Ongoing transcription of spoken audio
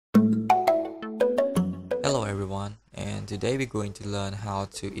Hello everyone, and today we're going to learn how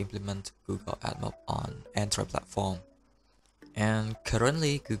to implement Google Admob on Android platform. And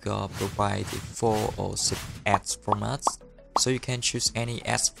currently Google provides 4 or 6 ads formats, so you can choose any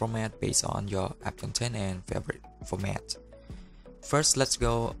ads format based on your app content and favorite format. First, let's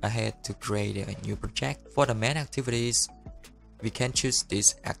go ahead to create a new project. For the main activities, we can choose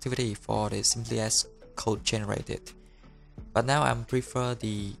this activity for the simplest code generated. But now I prefer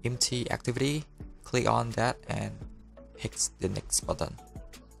the empty activity. Click on that and hit the next button.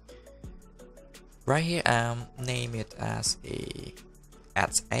 Right here, name it as a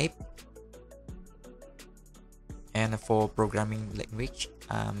ads app. And for programming language,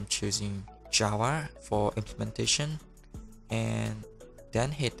 I'm choosing Java for implementation, and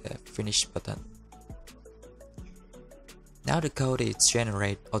then hit the finish button. Now the code is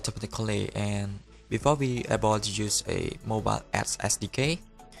generated automatically, and before we able to use a mobile ads SDK,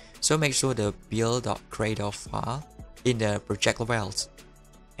 so make sure the build.creator file in the project levels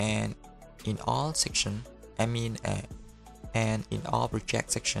and in all sections, and in all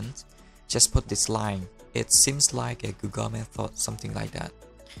project sections, just put this line. It seems like a Google method, something like that.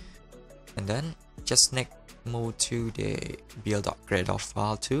 And then just next move to the build.creator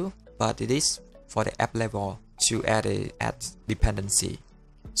file too, but it is for the app level to add a add dependency.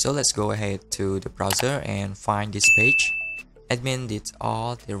 So let's go ahead to the browser and find this page. Admin is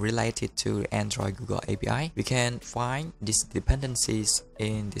all related to Android Google API. We can find these dependencies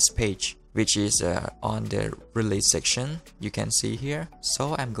in this page, which is on the release section. You can see here.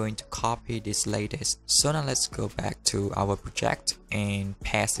 So I'm going to copy this latest. So now let's go back to our project and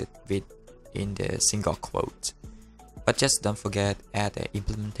paste it in the single quote. But just don't forget add the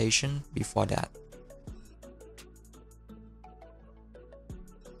implementation before that.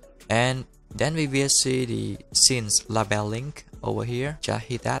 And then we will see the scenes label link over here. Just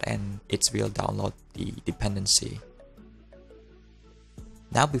hit that and it will download the dependency.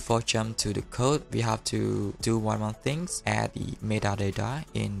 Now before jump to the code, we have to do one more thing. Add the metadata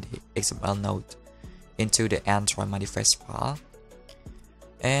in the XML node into the Android manifest file.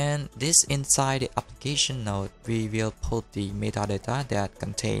 And this inside the application node, we will put the metadata that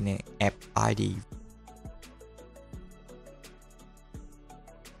contain an app ID.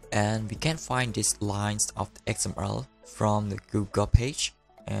 And we can find these lines of the XML from the Google page.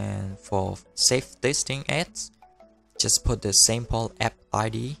 And for safe testing ads, just put the sample app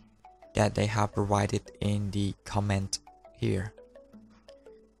ID that they have provided in the comment here.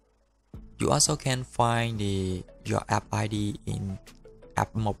 You also can find your app ID in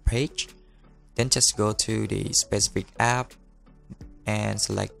Admob page. Then just go to the specific app and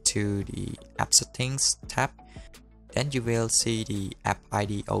select to the app settings tab. Then you will see the app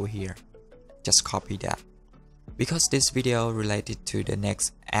ID over here. Just copy that. Because this video related to the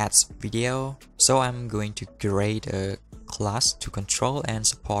next ads video, so I'm going to create a class to control and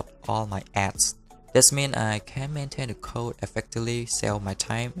support all my ads. This means I can maintain the code effectively, save my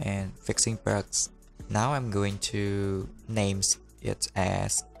time and fixing bugs. Now I'm going to name it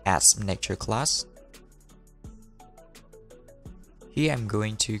as ads manager class. Here I'm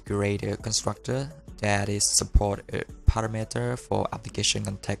going to create a constructor that is support a parameter for application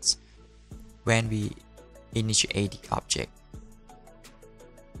context when we initiate the object.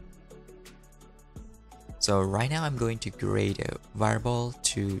 So right now I'm going to create a variable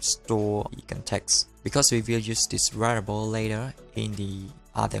to store the context, because we will use this variable later in the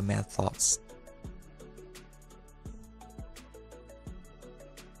other methods.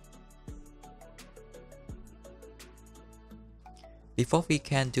 Before we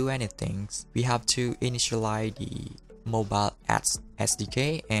can do anything, we have to initialize the mobile ads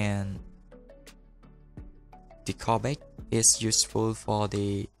SDK, and the callback is useful for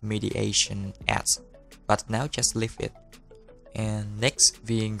the mediation ads, but now just leave it. And next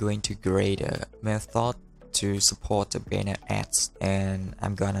we're going to create a method to support the banner ads, and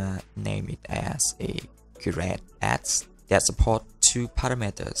I'm gonna name it as a create ads that support 2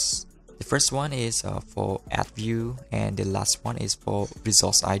 parameters. The first one is for ad view, and the last one is for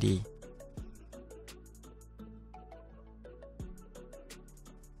resource ID.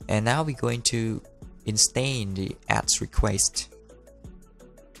 And now we're going to instate the ads request.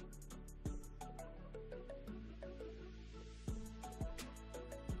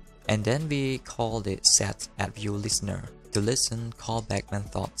 And then we call the set ad view listener. To listen callback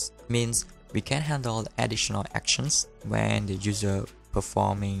methods means we can handle additional actions when the user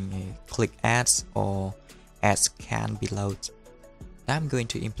performing click ads or ads can be loaded. Now I'm going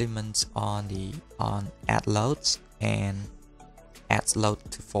to implement on ad loads and ads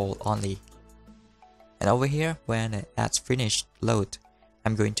load to fall only. And over here, when the ads finished load,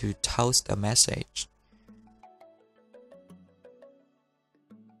 I'm going to toast a message.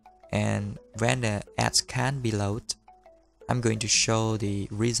 And when the ads can't be loaded, I'm going to show the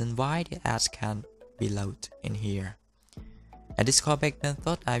reason why the ads can't be loaded in here. And this callback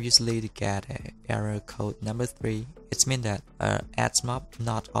method I usually get a error code number 3. It means that Admob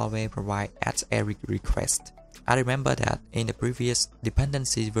not always provide ads every request. I remember that in the previous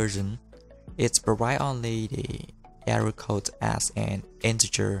dependency version, it provide only the error code as an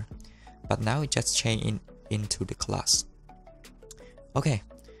integer, but now it just changed into the class. Okay,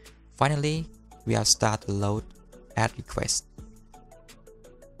 finally we have started to load ad request.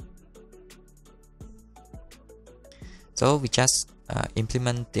 So we just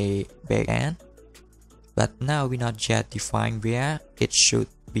implement the backend, but now we not yet define where it should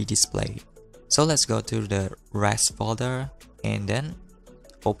be displayed. So let's go to the rest folder and then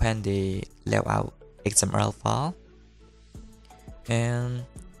open the layout XML file. And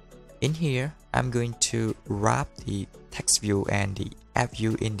in here, I'm going to wrap the text view and the app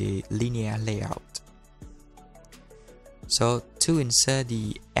view in the linear layout. So to insert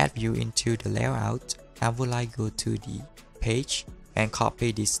the app view into the layout, I would like go to the page and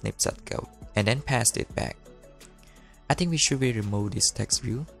copy this snippet code and then paste it back. I think we should remove this text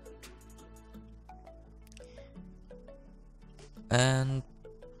view. And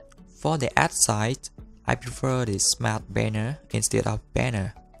for the ad side, I prefer the smart banner instead of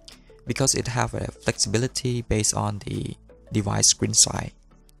banner because it have a flexibility based on the device screen size.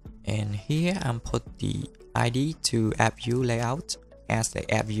 And here I'm put the ID to app view layout as the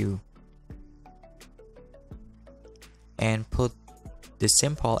app view and put the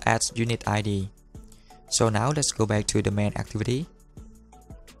simple ads unit ID. So now let's go back to the main activity.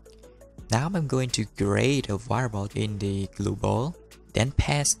 Now I'm going to create a variable in the global, then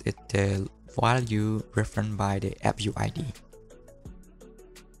pass it the value referenced by the app view ID.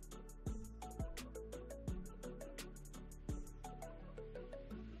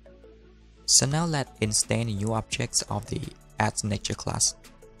 So now let's instance new objects of the ads nature class.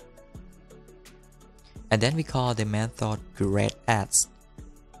 And then we call the method create ads.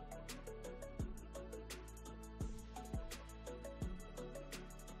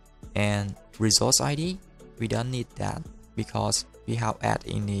 And resource ID, we don't need that because we have ad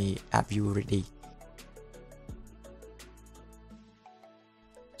in the app view already.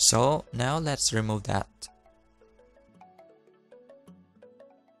 So now let's remove that.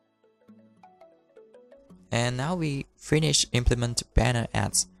 And now we finish implement banner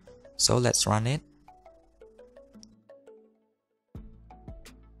ads. So let's run it.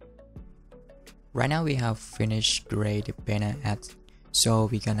 Right now we have finished create the banner ads. So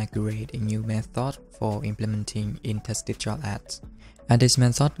we're gonna create a new method for implementing interstitial ads. And this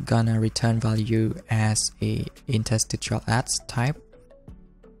method gonna return value as a interstitial ads type.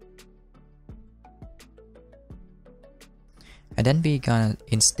 And then we're gonna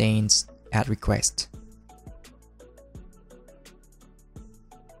instance ad request.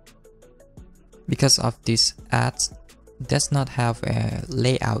 Because of this ads does not have a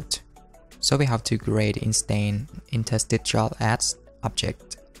layout, so we have to create instance interstitial ads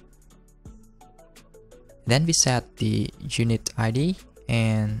object. Then we set the unit ID,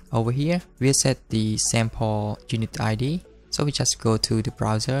 and over here we set the sample unit ID. So we just go to the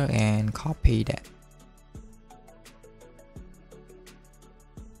browser and copy that.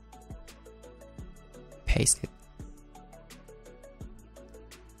 Paste it.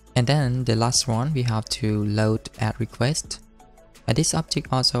 And then the last one, we have to load ad request. And this object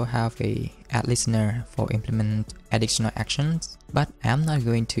also have a ad listener for implement additional actions, but I'm not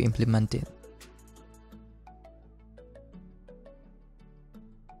going to implement it.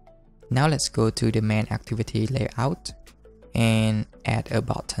 Now let's go to the main activity layout and add a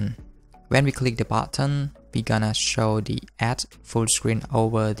button. When we click the button, we're gonna show the ad full screen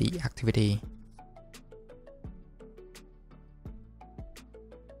over the activity.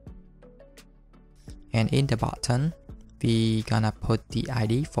 And in the button, we gonna put the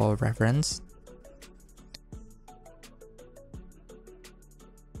ID for reference.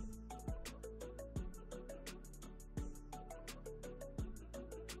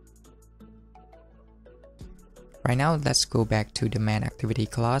 Right now, let's go back to the main activity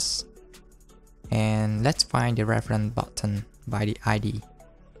class and let's find the reference button by the ID.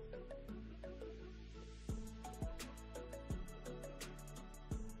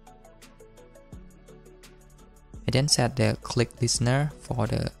 I then set the click listener for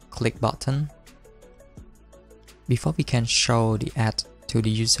the click button. Before we can show the ad to the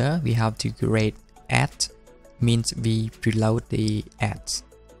user, we have to create ad, means we preload the ads.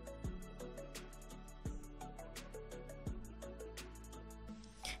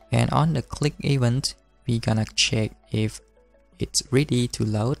 And on the click event, we're gonna check if it's ready to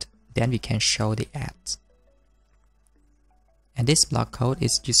load. then we can show the ads. And this block code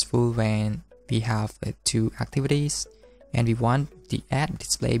is useful when we have two activities and we want the ad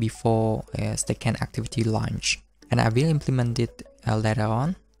display before a second activity launch. And I will implement it later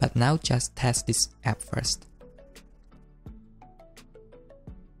on, but now just test this app first.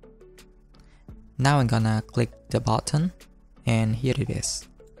 Now I'm gonna click the button, and here it is.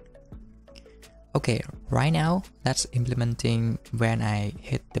 Okay, right now that's implementing when I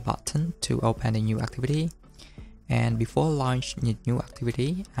hit the button to open a new activity. And before launching a new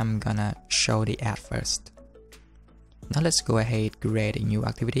activity, I'm gonna show the ad first. Now let's go ahead, create a new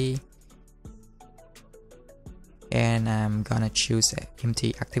activity. And I'm gonna choose an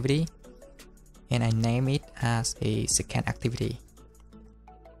empty activity. And I name it as a second activity.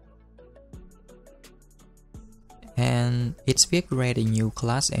 And it will create a new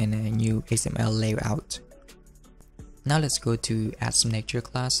class and a new XML layout. Now let's go to add signature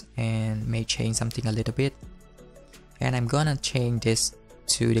class and may change something a little bit. And I'm gonna change this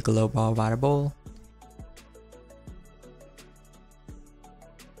to the global variable.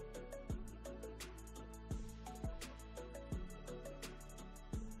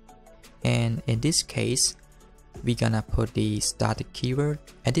 And in this case, we're gonna put the static keyword,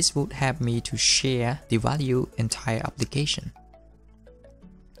 and this would help me to share the value entire application.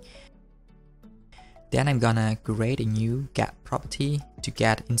 Then I'm gonna create a new get property to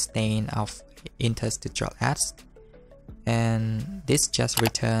get instance of interstitial ads, and this just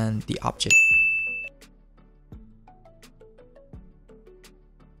return the object.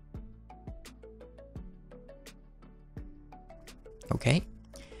 Okay.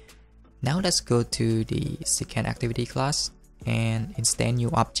 Now let's go to the second activity class and instance new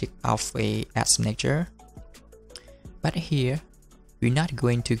object of a ad signature. But here, we're not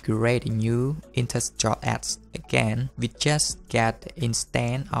going to create a new interstitial ads again. We just get the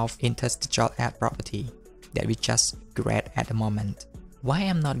instance of interstitial ad property that we just create at the moment. Why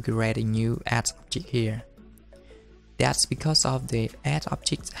I'm not creating new ads object here? That's because of the ad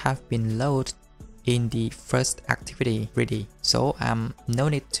objects have been loaded in the first activity ready, so I'm no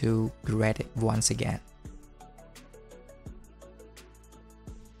need to create it once again.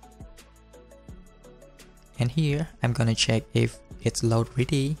 And here I'm gonna check if it's load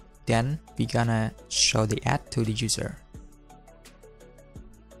ready, then we're gonna show the ad to the user.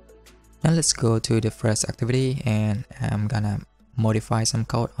 Now let's go to the first activity, and I'm gonna modify some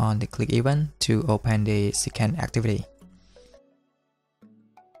code on the click event to open the second activity.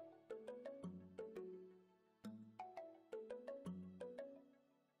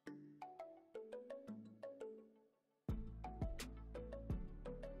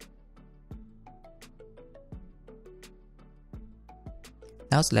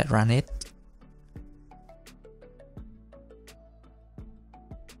 Now let's run it.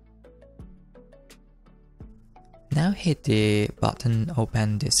 Now hit the button,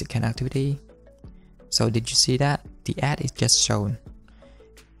 open the second activity. So did you see that? The ad is just shown.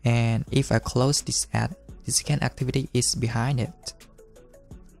 And if I close this ad, the second activity is behind it.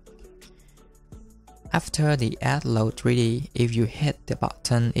 After the ad load ready, if you hit the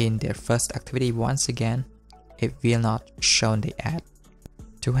button in the first activity once again, it will not show the ad.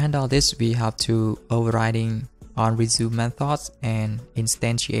 To handle this, we have to overriding on resume methods and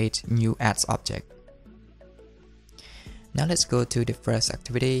instantiate new ads object. Now let's go to the first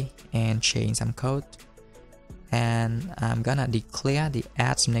activity and change some code. And I'm gonna declare the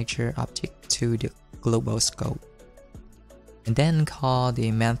ad signature object to the global scope. And then call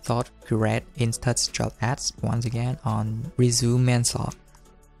the method create interstitial ads once again on resume method.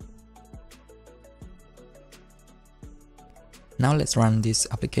 Now let's run this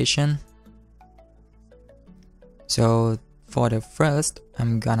application. So for the first,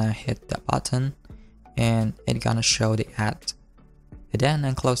 I'm gonna hit the button and it's gonna show the ad. And then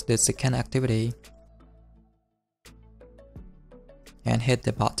I close the second activity and hit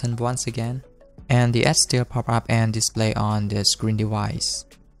the button once again, and the ad still pop up and display on the screen device.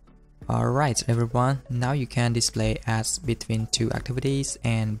 Alright everyone, now you can display ads between two activities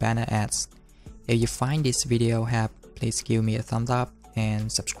and banner ads. If you find this video helpful, please give me a thumbs up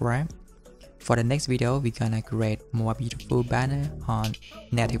and subscribe. For the next video, we're gonna create more beautiful banner on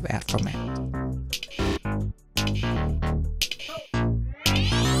native ad format.